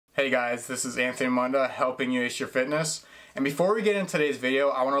Hey guys, this is Anthony Munda helping you ace your fitness. And before we get into today's video,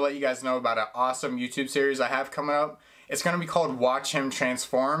 I want to let you guys know about an awesome YouTube series I have coming up. It's going to be called Watch Him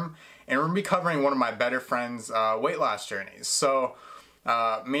Transform, and we're going to be covering one of my better friends' weight loss journeys. So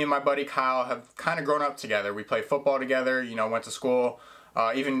me and my buddy Kyle have kind of grown up together. We played football together, went to school,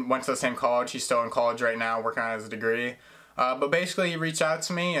 even went to the same college. He's still in college right now working on his degree. But basically he reached out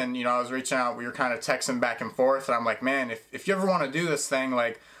to me, and I was reaching out, we were kind of texting back and forth, and I'm like, man, if you ever want to do this thing,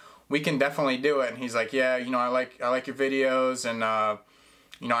 like, we can definitely do it. And he's like, yeah, I like your videos, and I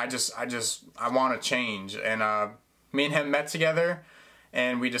want to change. And me and him met together,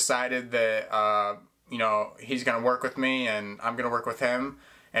 and we decided that he's gonna work with me and I'm gonna work with him,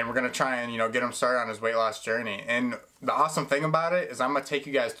 and we're gonna try and get him started on his weight loss journey. And the awesome thing about it is I'm gonna take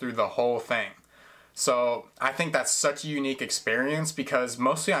you guys through the whole thing. So I think that's such a unique experience, because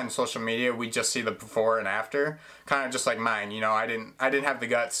mostly on social media we just see the before and after, kind of just like mine. I didn't have the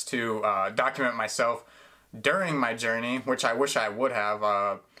guts to document myself during my journey, which I wish I would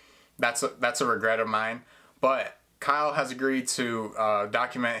have. That's a regret of mine. But Kyle has agreed to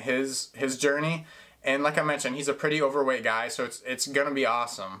document his journey, and like I mentioned, he's a pretty overweight guy, so it's gonna be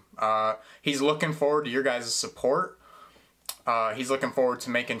awesome. He's looking forward to your guys' support. He's looking forward to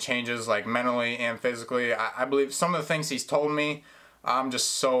making changes, like mentally and physically. I believe some of the things he's told me, I'm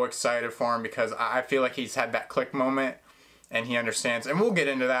just so excited for him, because I feel like he's had that click moment and he understands. And we'll get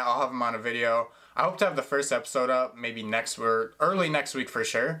into that. I'll have him on a video. I hope to have the first episode up maybe early next week for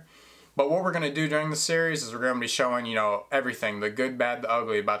sure. But what we're going to do during the series is we're going to be showing, everything, the good, bad, the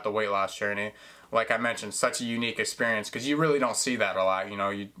ugly about the weight loss journey. Like I mentioned, such a unique experience, because you really don't see that a lot.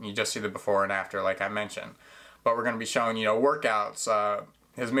 You just see the before and after, like I mentioned. But we're going to be showing, workouts,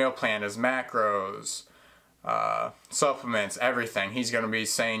 his meal plan, his macros, supplements, everything. He's going to be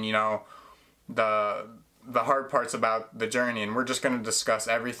saying, the hard parts about the journey, and we're just going to discuss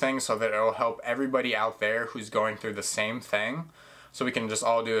everything so that it'll help everybody out there who's going through the same thing, so we can just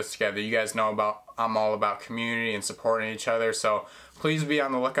all do this together. You guys know I'm all about community and supporting each other, so please be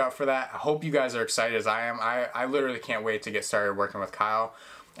on the lookout for that. I hope you guys are excited as I am. I literally can't wait to get started working with Kyle.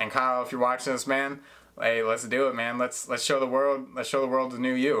 And Kyle, if you're watching this, man, hey, let's do it, man. Let's show the world the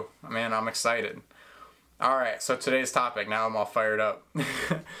new you. Man, I'm excited. All right, so today's topic. Now I'm all fired up.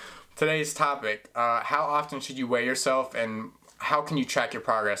 Today's topic: how often should you weigh yourself, and how can you track your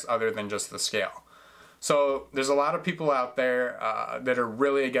progress other than just the scale? So there's a lot of people out there that are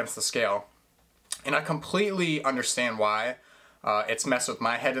really against the scale, and I completely understand why. It's messed with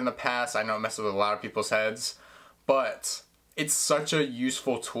my head in the past. I know it messes with a lot of people's heads, but it's such a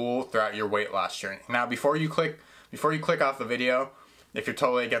useful tool throughout your weight loss journey. Now, before you click off the video, if you're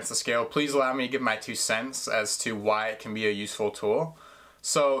totally against the scale, please allow me to give my 2 cents as to why it can be a useful tool.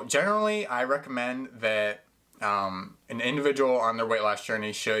 So generally, I recommend that an individual on their weight loss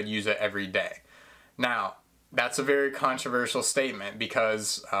journey should use it every day. Now, that's a very controversial statement,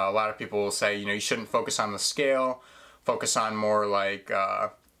 because a lot of people will say, you shouldn't focus on the scale, focus on more like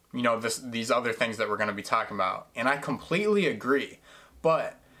these other things that we're going to be talking about. And I completely agree.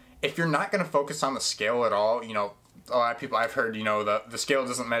 But if you're not going to focus on the scale at all, a lot of people I've heard, the scale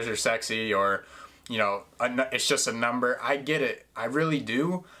doesn't measure sexy, or, it's just a number. I get it. I really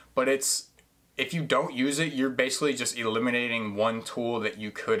do. But if you don't use it, you're basically just eliminating one tool that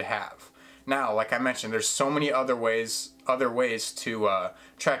you could have. Now, like I mentioned, there's so many other ways to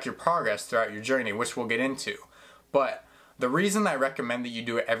track your progress throughout your journey, which we'll get into. But the reason I recommend that you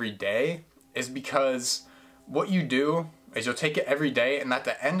do it every day is because what you do is you'll take it every day, and at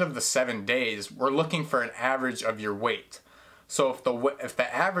the end of the 7 days, we're looking for an average of your weight. So if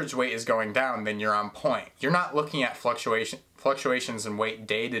the average weight is going down, then you're on point. You're not looking at fluctuations in weight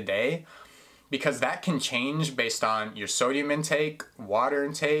day to day, because that can change based on your sodium intake, water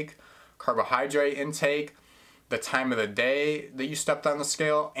intake, carbohydrate intake, the time of the day that you stepped on the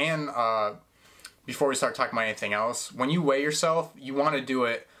scale, and before we start talking about anything else, when you weigh yourself, you want to do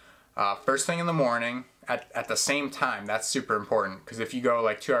it first thing in the morning at the same time. That's super important, because if you go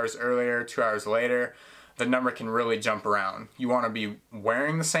like 2 hours earlier, 2 hours later, the number can really jump around. You want to be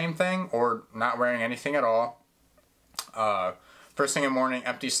wearing the same thing or not wearing anything at all. First thing in the morning,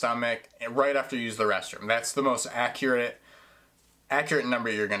 empty stomach, and right after you use the restroom. That's the most accurate number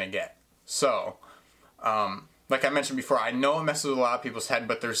you're going to get. So, like I mentioned before, I know it messes with a lot of people's head,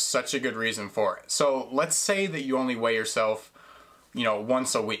 but there's such a good reason for it. So let's say that you only weigh yourself,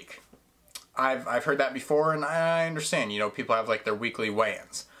 once a week. I've heard that before, and I understand, people have like their weekly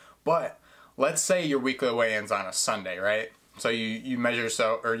weigh-ins. But let's say your weekly weigh-in's on a Sunday, right? So you measure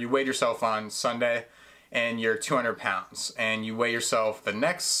yourself, or you weigh yourself on Sunday, and you're 200 pounds, and you weigh yourself the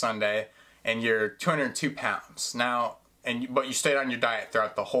next Sunday, and you're 202 pounds. Now, but you stayed on your diet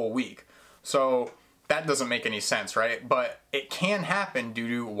throughout the whole week. So that doesn't make any sense, right? But it can happen due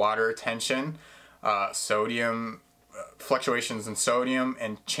to water retention, sodium, fluctuations in sodium,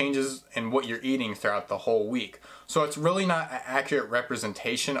 and changes in what you're eating throughout the whole week. So it's really not an accurate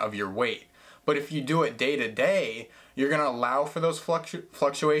representation of your weight. But if you do it day to day, you're going to allow for those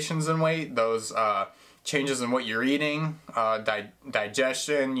fluctuations in weight, those changes in what you're eating,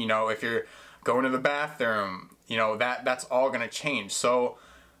 digestion, you know, if you're going to the bathroom, you know, that's all going to change. So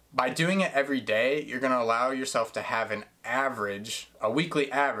by doing it every day, you're going to allow yourself to have an average, a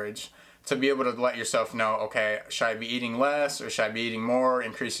weekly average, to be able to let yourself know, okay, should I be eating less or should I be eating more,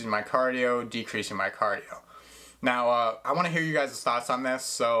 increasing my cardio, decreasing my cardio. Now, I want to hear you guys' thoughts on this.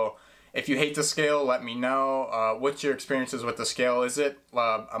 So if you hate the scale, let me know. What's your experiences with the scale? Is it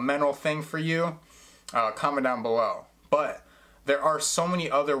a mental thing for you? Comment down below. But there are so many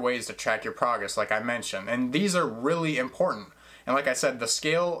other ways to track your progress, like I mentioned, and these are really important. And like I said, the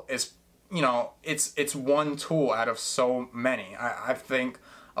scale is, you know, it's one tool out of so many. I think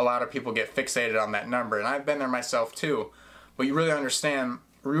a lot of people get fixated on that number, and I've been there myself too. But you really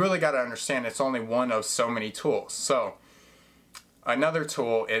got to understand it's only one of so many tools. So another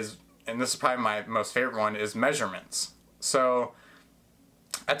tool is, and this is probably my most favorite one, is measurements. So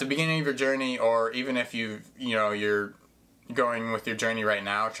at the beginning of your journey, or even if you're going with your journey right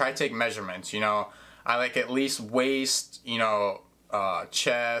now, try to take measurements. You know, I like at least waist, you know,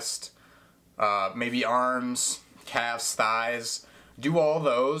 chest, maybe arms, calves, thighs. Do all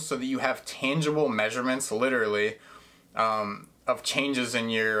those so that you have tangible measurements, literally, of changes in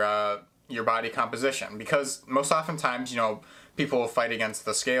your body composition. Because most oftentimes, you know, people will fight against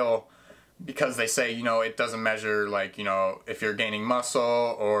the scale because they say, you know, it doesn't measure, like, you know, if you're gaining muscle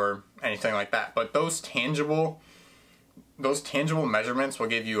or anything like that. But those tangible measurements will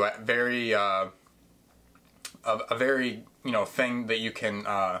give you a very, you know, thing that you can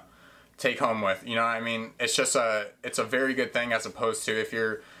take home with. You know what I mean? It's a very good thing, as opposed to if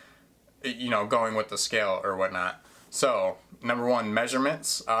you're, you know, going with the scale or whatnot. So number one,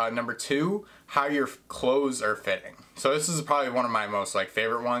 measurements. Number two, how your clothes are fitting. So this is probably one of my most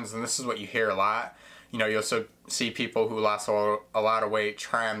favorite ones, and this is what you hear a lot. You know, you also see people who lost a lot of weight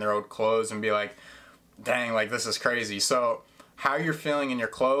try on their old clothes and be like, dang, like this is crazy. So how you're feeling in your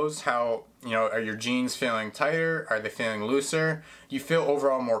clothes, how, you know, are your jeans feeling tighter? Are they feeling looser? Do you feel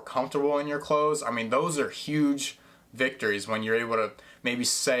overall more comfortable in your clothes? I mean, those are huge victories when you're able to maybe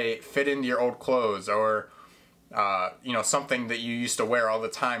say fit into your old clothes, or you know, something that you used to wear all the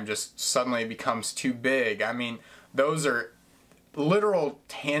time just suddenly becomes too big. I mean, those are literal,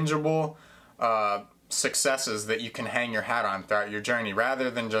 tangible successes that you can hang your hat on throughout your journey, rather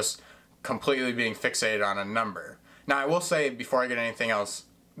than just completely being fixated on a number. Now, I will say, before I get anything else,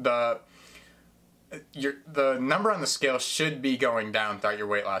 the number on the scale should be going down throughout your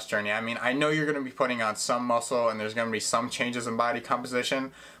weight loss journey. I mean, I know you're going to be putting on some muscle and there's going to be some changes in body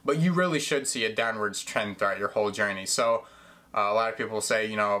composition, but you really should see a downwards trend throughout your whole journey. So a lot of people say,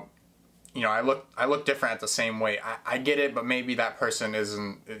 you know, I look different at the same weight. I get it, but maybe that person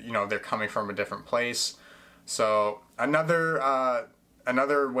isn't, you know, they're coming from a different place. So another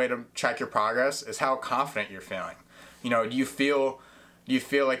way to track your progress is how confident you're feeling. You know, do you feel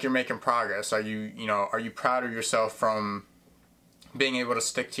like you're making progress? Are you proud of yourself from being able to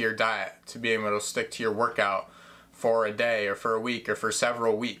stick to your diet, to being able to stick to your workout for a day or for a week or for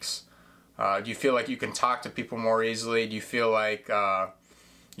several weeks? Do you feel like you can talk to people more easily? Do you feel like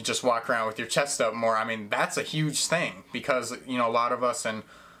you just walk around with your chest up more? I mean, that's a huge thing, because, you know, a lot of us, and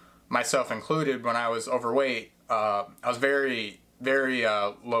myself included, when I was overweight, I was very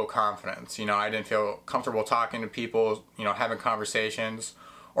low confidence. You know, I didn't feel comfortable talking to people, you know, having conversations,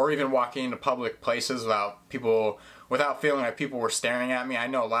 or even walking into public places without feeling like people were staring at me. I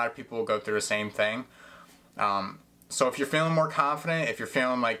know a lot of people will go through the same thing. So if you're feeling more confident, if you're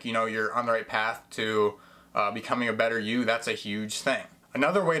feeling like, you know, you're on the right path to becoming a better you, that's a huge thing.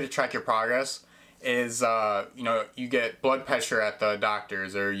 Another way to track your progress is, you know, you get blood pressure at the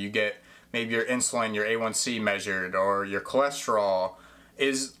doctor's, or you get maybe your insulin, your A1C measured, or your cholesterol,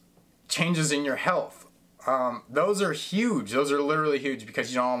 is changes in your health. Those are huge. Those are literally huge,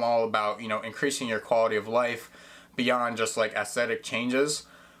 because, you know, I'm all about, you know, increasing your quality of life beyond just like aesthetic changes.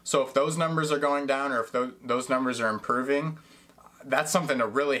 So if those numbers are going down, or if those numbers are improving, that's something to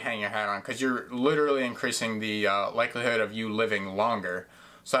really hang your hat on, because you're literally increasing the likelihood of you living longer.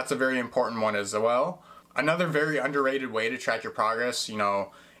 So that's a very important one as well. Another very underrated way to track your progress, you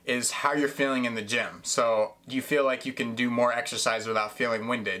know, is how you're feeling in the gym. So do you feel like you can do more exercise without feeling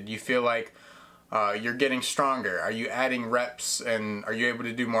winded? Do you feel like you're getting stronger? Are you adding reps, and are you able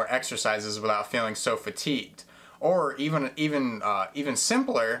to do more exercises without feeling so fatigued? Or even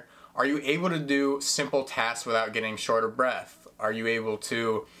simpler, are you able to do simple tasks without getting short of breath? Are you able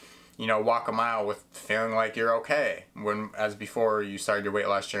to, you know, walk a mile with feeling like you're okay, when as before you started your weight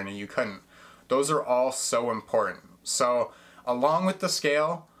loss journey you couldn't? Those are all so important. So along with the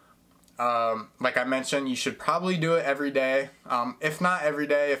scale, like I mentioned, you should probably do it every day. If not every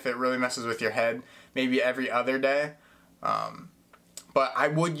day, if it really messes with your head, maybe every other day. But I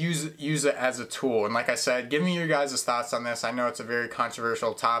would use it as a tool. And like I said, give me your guys' thoughts on this. I know it's a very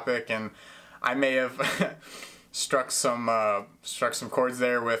controversial topic, and I may have struck some chords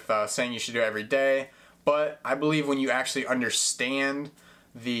there with saying you should do it every day. But I believe when you actually understand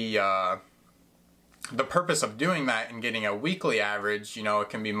the purpose of doing that and getting a weekly average, you know, it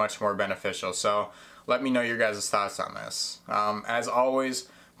can be much more beneficial. So let me know your guys' thoughts on this. As always,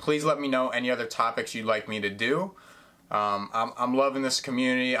 please let me know any other topics you'd like me to do. I'm loving this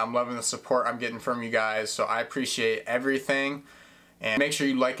community. I'm loving the support I'm getting from you guys. So I appreciate everything. And make sure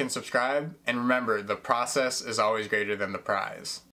you like and subscribe. And remember, the process is always greater than the prize.